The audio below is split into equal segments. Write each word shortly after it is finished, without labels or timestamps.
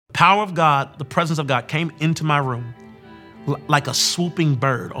power of God, the presence of God came into my room like a swooping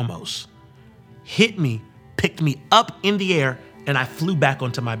bird almost, hit me, picked me up in the air, and I flew back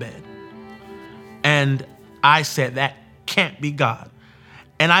onto my bed. And I said, that can't be God.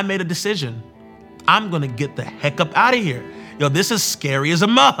 And I made a decision. I'm going to get the heck up out of here. Yo, this is scary as a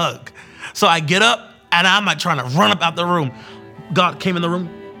mug. So I get up and I'm like trying to run up out the room. God came in the room,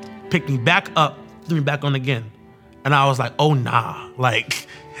 picked me back up, threw me back on again. And I was like, oh nah, like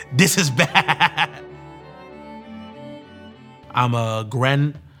this is bad. I'm a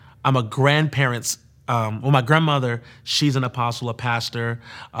grandparent's, my grandmother, she's an apostle, a pastor.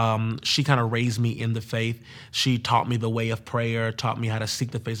 She kind of raised me in the faith. She taught me the way of prayer, taught me how to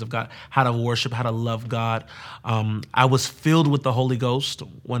seek the face of God, how to worship, how to love God. I was filled with the Holy Ghost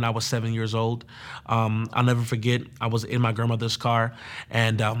when I was 7 years old. I'll never forget, I was in my grandmother's car,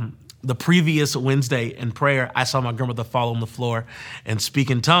 and the previous Wednesday in prayer, I saw my grandmother fall on the floor and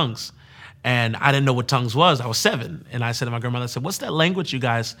speak in tongues. And I didn't know what tongues was. I was 7. And I said to my grandmother, I said, what's that language you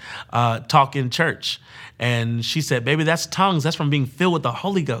guys talk in church? And she said, baby, that's tongues. That's from being filled with the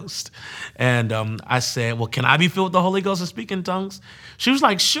Holy Ghost. And I said, well, can I be filled with the Holy Ghost and speak in tongues? She was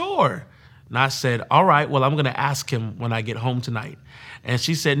like, sure. And I said, all right, well, I'm going to ask him when I get home tonight. And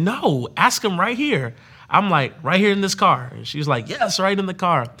she said, no, ask him right here. I'm like, right here in this car. And she was like, yes, right in the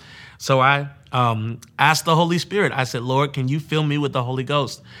car. So I asked the Holy Spirit. I said, Lord, can you fill me with the Holy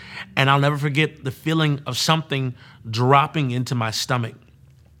Ghost? And I'll never forget the feeling of something dropping into my stomach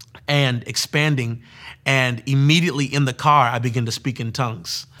and expanding. And immediately in the car, I began to speak in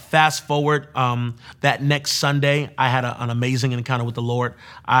tongues. Fast forward, that next Sunday, I had an amazing encounter with the Lord.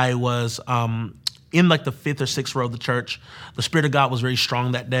 I was in like the 5th or 6th row of the church. The Spirit of God was very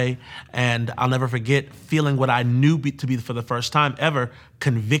strong that day. And I'll never forget feeling what I knew to be for the first time ever,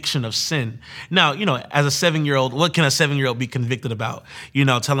 conviction of sin. Now, you know, as a 7-year-old, what can a 7-year-old be convicted about? You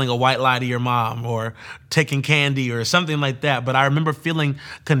know, telling a white lie to your mom or taking candy or something like that. But I remember feeling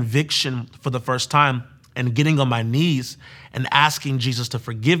conviction for the first time and getting on my knees and asking Jesus to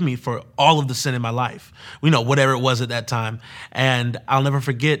forgive me for all of the sin in my life, you know, whatever it was at that time. And I'll never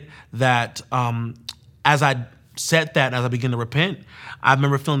forget that as I said that, as I began to repent, I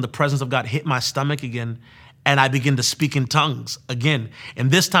remember feeling the presence of God hit my stomach again, and I began to speak in tongues again. And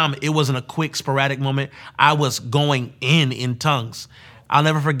this time, it wasn't a quick, sporadic moment. I was going in tongues. I'll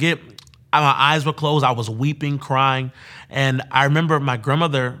never forget, my eyes were closed. I was weeping, crying. And I remember my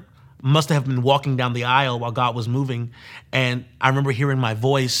grandmother must have been walking down the aisle while God was moving. And I remember hearing my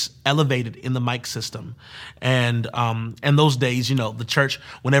voice elevated in the mic system. And those days, you know, the church,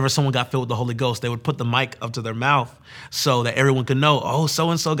 whenever someone got filled with the Holy Ghost, they would put the mic up to their mouth so that everyone could know, oh,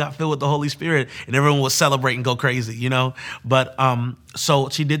 so-and-so got filled with the Holy Spirit, and everyone would celebrate and go crazy, you know? But so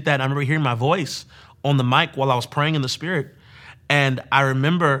she did that. And I remember hearing my voice on the mic while I was praying in the Spirit. And I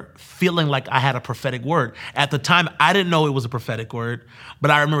remember feeling like I had a prophetic word. At the time, I didn't know it was a prophetic word, but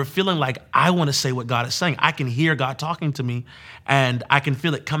I remember feeling like I want to say what God is saying. I can hear God talking to me, and I can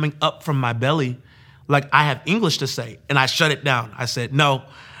feel it coming up from my belly, like I have English to say. And I shut it down. I said, no,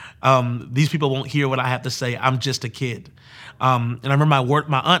 these people won't hear what I have to say. I'm just a kid. And I remember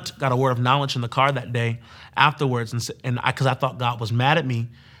my aunt got a word of knowledge in the car that day afterwards, because I thought God was mad at me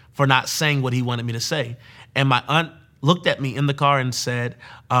for not saying what he wanted me to say. And my aunt looked at me in the car and said,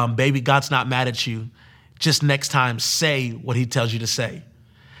 baby, God's not mad at you. Just next time, say what he tells you to say.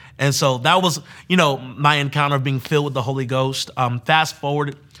 And so that was, you know, my encounter of being filled with the Holy Ghost. Fast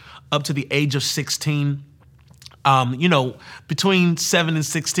forward up to the age of 16. You know, between 7 and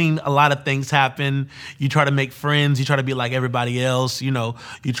 16, a lot of things happen. You try to make friends. You try to be like everybody else. You know,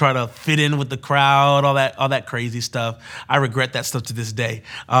 you try to fit in with the crowd, all that crazy stuff. I regret that stuff to this day.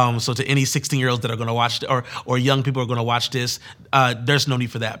 So to any 16-year-olds that are going to watch, or young people are going to watch this, there's no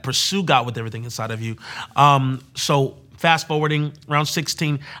need for that. Pursue God with everything inside of you. So fast forwarding, around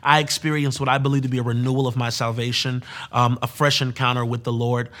 16, I experienced what I believe to be a renewal of my salvation, a fresh encounter with the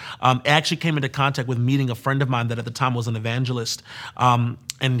Lord. I actually came into contact with meeting a friend of mine that at the time was an evangelist. And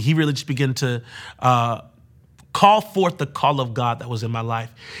he really just began to call forth the call of God that was in my life.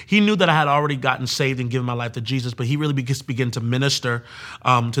 He knew that I had already gotten saved and given my life to Jesus, but he really began to minister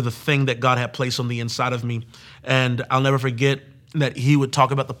to the thing that God had placed on the inside of me. And I'll never forget that he would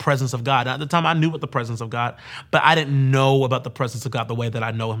talk about the presence of God. Now, at the time, I knew about the presence of God, but I didn't know about the presence of God the way that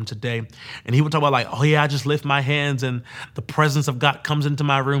I know him today. And he would talk about like, oh yeah, I just lift my hands and the presence of God comes into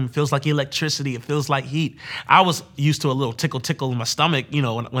my room. It feels like electricity. It feels like heat. I was used to a little tickle in my stomach, you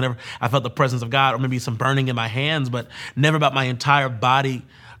know, whenever I felt the presence of God, or maybe some burning in my hands, but never about my entire body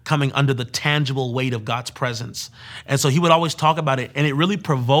coming under the tangible weight of God's presence. And so he would always talk about it, and it really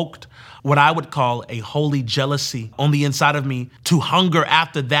provoked what I would call a holy jealousy on the inside of me to hunger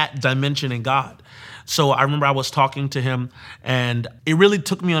after that dimension in God. So I remember I was talking to him, and it really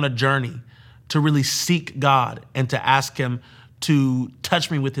took me on a journey to really seek God and to ask him to touch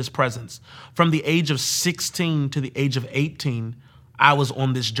me with his presence. From the age of 16 to the age of 18, I was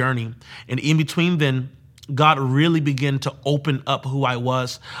on this journey. And in between then, God really began to open up who I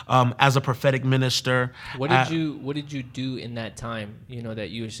was as a prophetic minister. What did you do in that time? That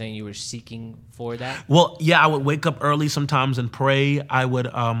you were saying you were seeking for that. Well, yeah, I would wake up early sometimes and pray. I would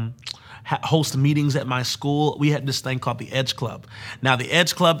host meetings at my school. We had this thing called the Edge Club. Now, the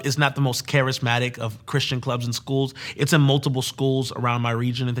Edge Club is not the most charismatic of Christian clubs and schools. It's in multiple schools around my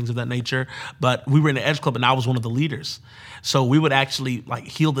region and things of that nature. But we were in the Edge Club, and I was one of the leaders. So we would actually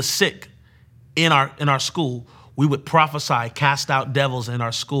heal the sick in our school. We would prophesy, cast out devils in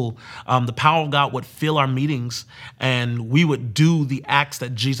our school. The power of God would fill our meetings, and we would do the acts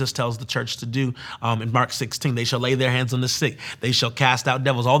that Jesus tells the church to do in Mark 16. They shall lay their hands on the sick. They shall cast out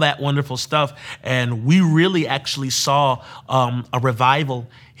devils, all that wonderful stuff. And we really actually saw a revival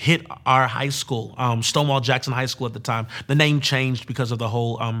hit our high school, Stonewall Jackson High School at the time. The name changed because of the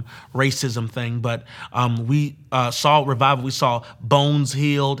whole racism thing, but we saw revival. We saw bones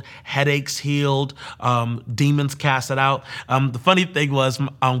healed, headaches healed, demons casted out. The funny thing was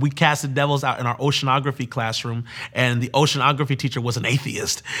we casted devils out in our oceanography classroom, and the oceanography teacher was an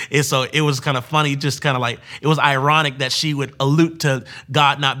atheist. And so it was kind of funny, just kind of it was ironic that she would allude to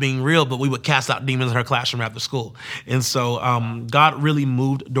God not being real, but we would cast out demons in her classroom after school. And so God really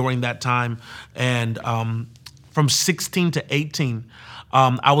moved during that time. And from 16 to 18,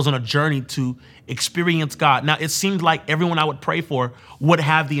 I was on a journey to experience God. Now, it seemed like everyone I would pray for would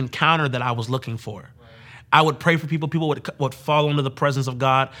have the encounter that I was looking for. I would pray for people. People would fall under the presence of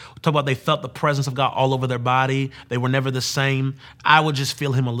God. Talk about they felt the presence of God all over their body. They were never the same. I would just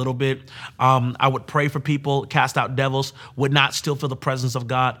feel him a little bit. I would pray for people, cast out devils, would not still feel the presence of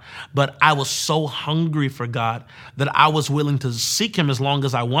God. But I was so hungry for God that I was willing to seek him as long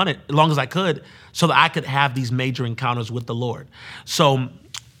as I could, so that I could have these major encounters with the Lord. So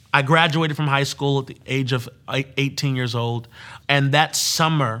I graduated from high school at the age of 18 years old. And that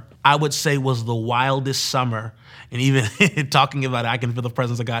summer, I would say, was the wildest summer. And even talking about it, I can feel the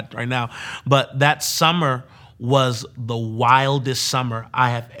presence of God right now. But that summer was the wildest summer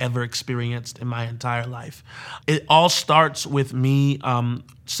I have ever experienced in my entire life. It all starts with me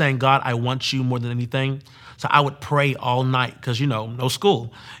saying, God, I want you more than anything. So I would pray all night because, no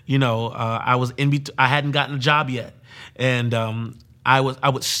school. I hadn't gotten a job yet. And I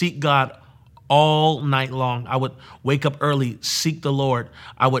would seek God all night long. I would wake up early, seek the Lord.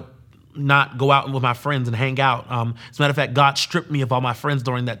 I would not go out with my friends and hang out. As a matter of fact, God stripped me of all my friends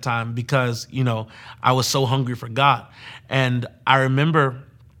during that time because, I was so hungry for God. And I remember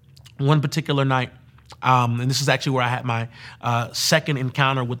one particular night, and this is actually where I had my second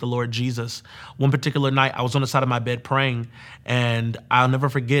encounter with the Lord Jesus. One particular night, I was on the side of my bed praying, and I'll never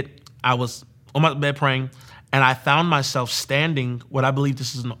forget, I was on my bed praying, and I found myself standing, what I believe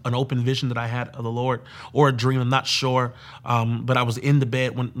this is an open vision that I had of the Lord, or a dream, I'm not sure, but I was in the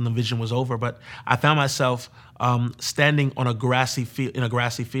bed when the vision was over. But I found myself standing on a grassy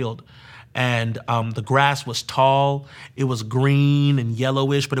field. And the grass was tall, it was green and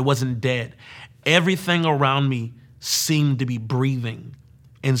yellowish, but it wasn't dead. Everything around me seemed to be breathing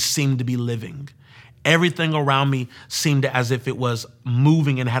and seemed to be living. Everything around me seemed as if it was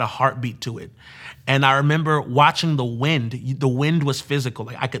moving and had a heartbeat to it. And I remember watching the wind. The wind was physical.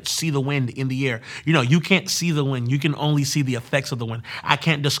 I could see the wind in the air. You can't see the wind. You can only see the effects of the wind. I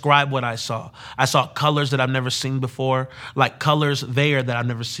can't describe what I saw. I saw colors that I've never seen before, like colors there that I've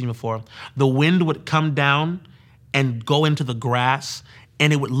never seen before. The wind would come down and go into the grass,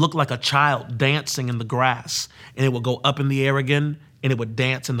 and it would look like a child dancing in the grass, and it would go up in the air again, and it would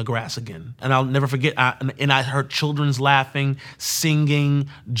dance in the grass again. And I'll never forget, I heard children's laughing, singing,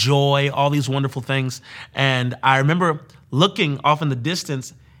 joy, all these wonderful things. And I remember looking off in the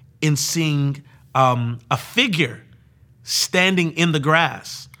distance and seeing a figure standing in the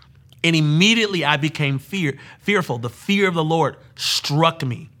grass. And immediately I became fearful. The fear of the Lord struck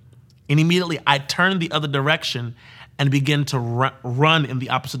me. And immediately I turned the other direction and began to run in the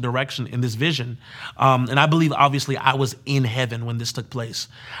opposite direction in this vision. And I believe, obviously, I was in heaven when this took place.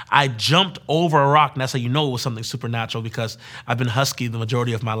 I jumped over a rock, and that's how you know it was something supernatural, because I've been husky the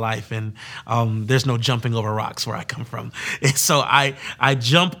majority of my life, and there's no jumping over rocks where I come from. And so I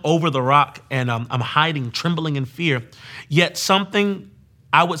jump over the rock, and I'm hiding, trembling in fear. Yet something,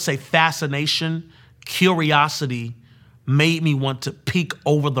 I would say fascination, curiosity, made me want to peek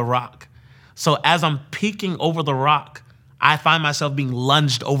over the rock. So as I'm peeking over the rock, I find myself being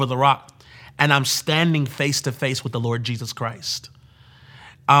lunged over the rock, and I'm standing face to face with the Lord Jesus Christ.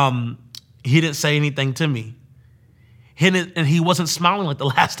 He didn't say anything to me. And he wasn't smiling like the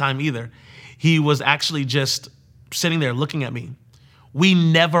last time either. He was actually just sitting there looking at me. We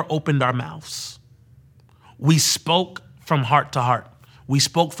never opened our mouths. We spoke from heart to heart. We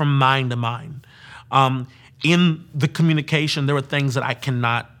spoke from mind to mind. In the communication, there were things that I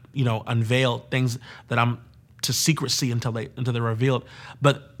cannot, unveil, things that I'm to secrecy until they're revealed.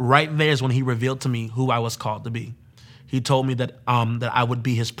 But right there is when he revealed to me who I was called to be. He told me that I would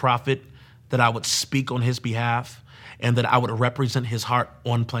be his prophet, that I would speak on his behalf, and that I would represent his heart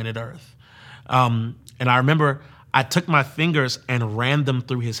on planet Earth. And I remember I took my fingers and ran them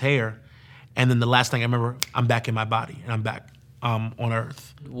through his hair. And then the last thing I remember, I'm back in my body and I'm back on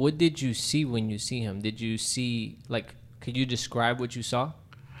Earth. What did you see when you see him? Did you see, could you describe what you saw?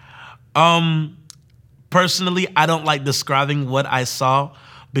 Personally, I don't like describing what I saw,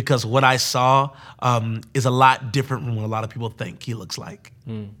 because what I saw is a lot different from what a lot of people think he looks like.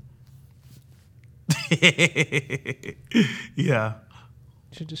 Yeah.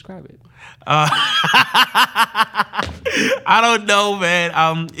 You should describe it. I don't know,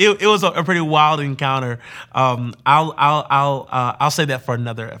 man. It was a pretty wild encounter. I'll say that for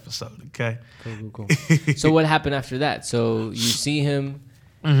another episode. Okay. Cool. So what happened after that? So you see him.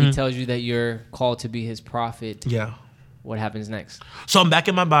 Mm-hmm. He tells you that you're called to be his prophet. Yeah. What happens next? So I'm back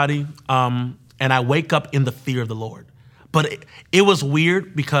in my body, and I wake up in the fear of the Lord. But it was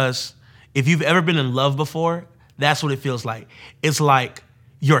weird, because if you've ever been in love before, that's what it feels like. It's like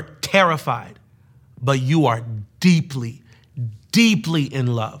you're terrified, but you are deeply, deeply in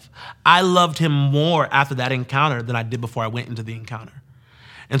love. I loved him more after that encounter than I did before I went into the encounter.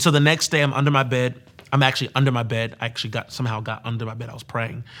 And so the next day I'm under my bed. I'm actually under my bed. I actually somehow got under my bed. I was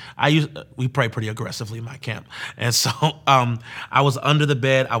praying. We pray pretty aggressively in my camp. And so I was under the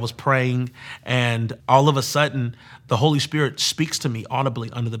bed. I was praying. And all of a sudden, the Holy Spirit speaks to me audibly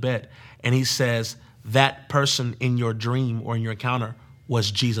under the bed. And he says, that person in your dream or in your encounter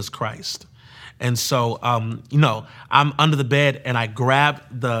was Jesus Christ. And so, I'm under the bed, and I grab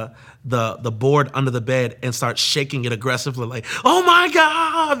the board under the bed and start shaking it aggressively, like, oh my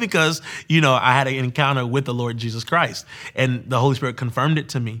God, because, I had an encounter with the Lord Jesus Christ, and the Holy Spirit confirmed it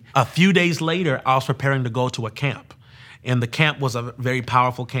to me. A few days later, I was preparing to go to a camp. And the camp was a very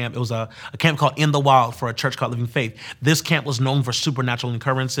powerful camp. It was a camp called In the Wild for a church called Living Faith. This camp was known for supernatural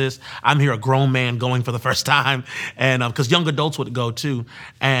occurrences. I'm here, a grown man going for the first time, and because young adults would go too.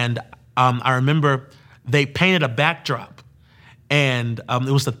 And I remember they painted a backdrop, and it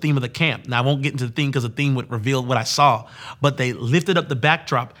was the theme of the camp. Now, I won't get into the theme because the theme would reveal what I saw, but they lifted up the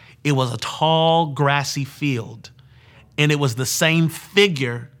backdrop. It was a tall, grassy field, and it was the same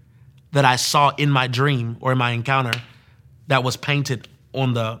figure that I saw in my dream or in my encounter that was painted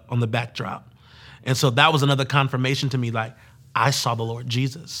on the backdrop. And so that was another confirmation to me, like, I saw the Lord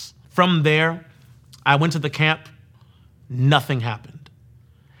Jesus. From there, I went to the camp. Nothing happened.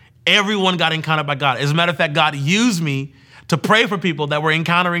 Everyone got encountered by God. As a matter of fact, God used me to pray for people that were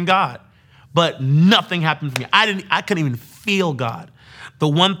encountering God, but nothing happened for me. I couldn't even feel God. The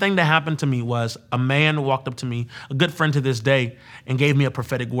one thing that happened to me was a man walked up to me, a good friend to this day, and gave me a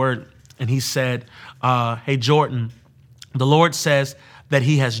prophetic word. And he said, hey, Jordan, the Lord says that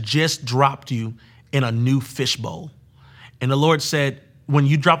he has just dropped you in a new fishbowl. And the Lord said, when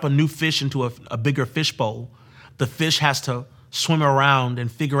you drop a new fish into a bigger fishbowl, the fish has to swim around and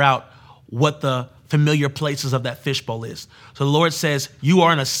figure out what the familiar places of that fishbowl is. So the Lord says, you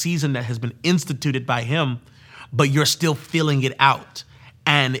are in a season that has been instituted by him, but you're still filling it out.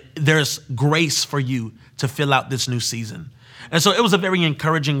 And there's grace for you to fill out this new season. And so it was a very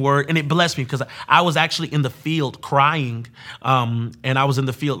encouraging word, and it blessed me, because I was actually in the field crying, and I was in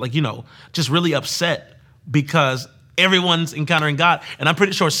the field, just really upset because everyone's encountering God. And I'm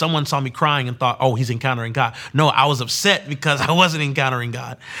pretty sure someone saw me crying and thought, oh, he's encountering God. No, I was upset because I wasn't encountering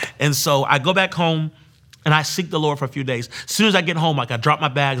God. And so I go back home, and I seek the Lord for a few days. As soon as I get home, I drop my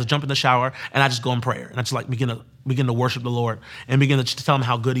bags, I jump in the shower, and I just go in prayer. And I just begin to worship the Lord and begin to tell him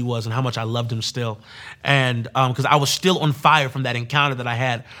how good he was and how much I loved him still. And because I was still on fire from that encounter that I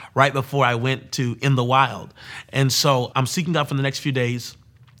had right before I went to In the Wild. And so I'm seeking God for the next few days.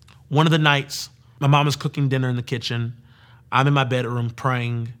 One of the nights, my mom is cooking dinner in the kitchen. I'm in my bedroom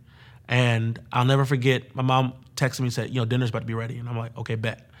praying. And I'll never forget, my mom texted me and said, dinner's about to be ready. And I'm like, okay,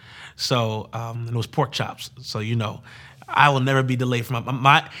 bet. So, and it was pork chops. So, I will never be delayed from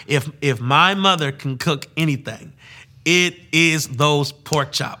if my mother can cook anything, It is those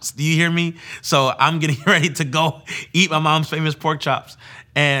pork chops. Do you hear me? So I'm getting ready to go eat my mom's famous pork chops.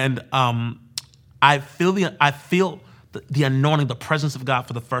 And I feel the anointing, the presence of God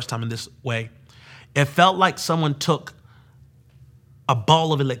for the first time in this way. It felt like someone took a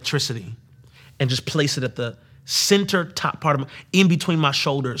ball of electricity and just placed it at the center top part of in between my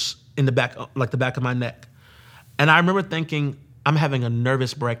shoulders, in the back, like the back of my neck. And I remember thinking, I'm having a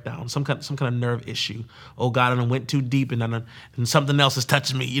nervous breakdown, some kind of nerve issue. Oh God, I went too deep and something else is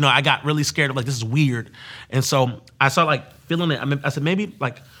touching me. I got really scared of, like, this is weird. And so I started like feeling it. I said, maybe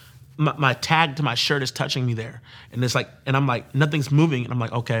like my tag to my shirt is touching me there. And it's like, and I'm like, nothing's moving. And I'm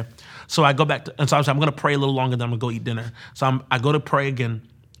like, okay. So I go back and so I was like, I'm going to pray a little longer, then I'm going to go eat dinner. So I go to pray again,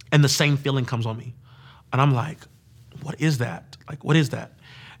 and the same feeling comes on me. And I'm like, what is that? Like, what is that?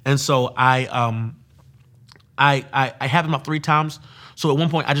 And so I have it about 3 times. So at one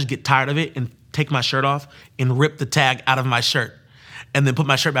point I just get tired of it and take my shirt off and rip the tag out of my shirt and then put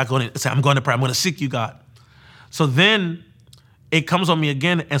my shirt back on and say, I'm going to pray. I'm going to seek you, God. So then it comes on me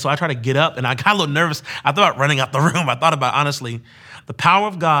again. And so I try to get up, and I got a little nervous. I thought about running out the room. I thought about, honestly, the power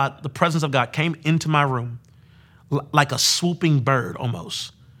of God, the presence of God came into my room like a swooping bird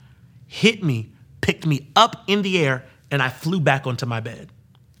almost, hit me, picked me up in the air, and I flew back onto my bed.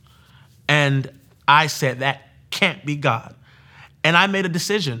 And I said, that can't be God. And I made a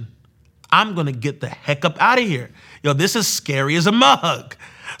decision. I'm going to get the heck up out of here. This is scary as a mug.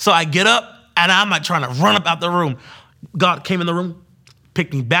 So I get up, and I'm like trying to run up out the room. God came in the room,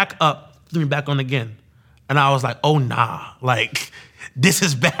 picked me back up, threw me back on again. And I was like, oh, nah, like, this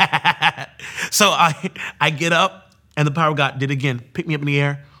is bad. So I get up, and the power of God did again, picked me up in the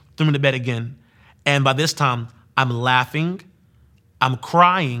air, threw me in the bed again. And by this time, I'm laughing, I'm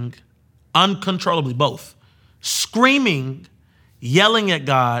crying, uncontrollably, both, screaming, yelling at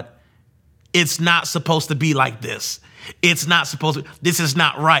God. It's not supposed to be like this. It's not supposed to, this is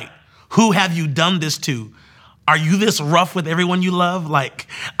not right. Who have you done this to? Are you this rough with everyone you love? Like,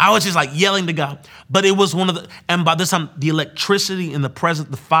 I was just like yelling to God. But it was and by this time, the electricity and the presence,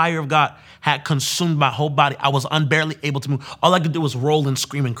 the fire of God had consumed my whole body. I was barely able to move. All I could do was roll and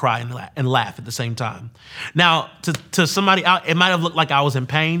scream and cry and laugh at the same time. Now, to somebody out, it might have looked like I was in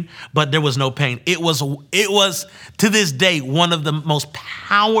pain, but there was no pain. It was to this day one of the most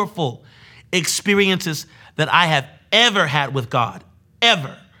powerful experiences that I have ever had with God,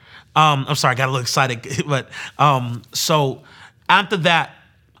 ever. I'm sorry, I got a little excited, but so after that,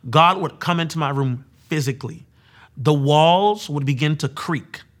 God would come into my room physically. The walls would begin to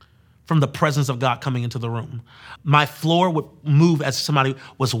creak from the presence of God coming into the room. My floor would move as somebody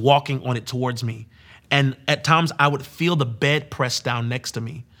was walking on it towards me. And at times I would feel the bed pressed down next to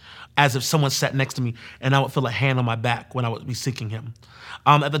me, as if someone sat next to me, and I would feel a hand on my back when I would be seeking him.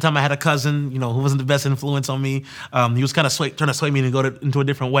 At the time, I had a cousin, who wasn't the best influence on me. He was kind of trying to sway me to go into a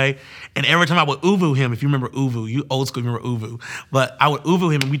different way. And every time I would uvu him, if you remember uvu, you old school remember uvu, but I would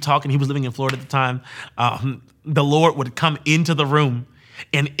uvu him and we'd talk, and he was living in Florida at the time. The Lord would come into the room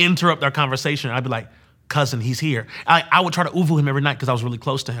and interrupt our conversation. I'd be like, cousin, he's here. I would try to uvu him every night because I was really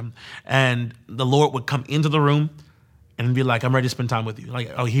close to him. And the Lord would come into the room and be like, I'm ready to spend time with you.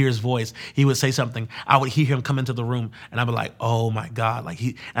 Like, I would hear his voice. He would say something. I would hear him come into the room, and I'd be like, oh my God.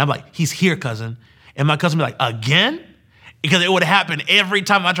 And I'm like, he's here, cousin. And my cousin would be like, again? Because it would happen every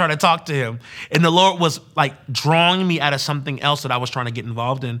time I tried to talk to him. And the Lord was like drawing me out of something else that I was trying to get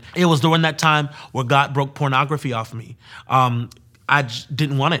involved in. It was during that time where God broke pornography off me. I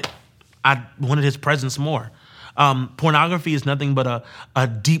didn't want it. I wanted his presence more. Pornography is nothing but a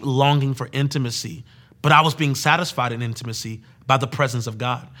deep longing for intimacy. But I was being satisfied in intimacy by the presence of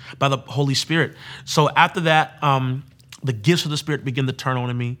God, by the Holy Spirit. So after that, the gifts of the Spirit begin to turn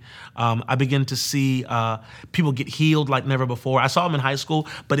on in me. I begin to see people get healed like never before. I saw them in high school,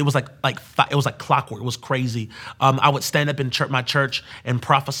 but it was like clockwork. It was crazy. I would stand up in my church and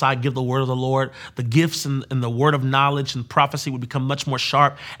prophesy, give the word of the Lord. The gifts and the word of knowledge and prophecy would become much more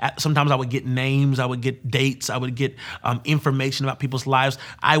sharp. Sometimes I would get names, I would get dates, I would get information about people's lives.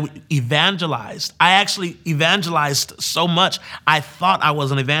 I would evangelize. I actually evangelized so much, I thought I was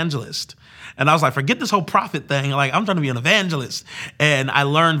an evangelist. And I was like, forget this whole prophet thing. Like, I'm trying to be an evangelist. And I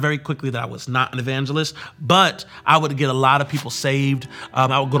learned very quickly that I was not an evangelist, but I would get a lot of people saved.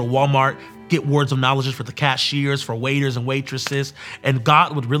 I would go to Walmart, get words of knowledge for the cashiers, for waiters and waitresses. And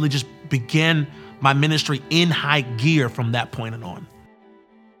God would really just begin my ministry in high gear from that point on.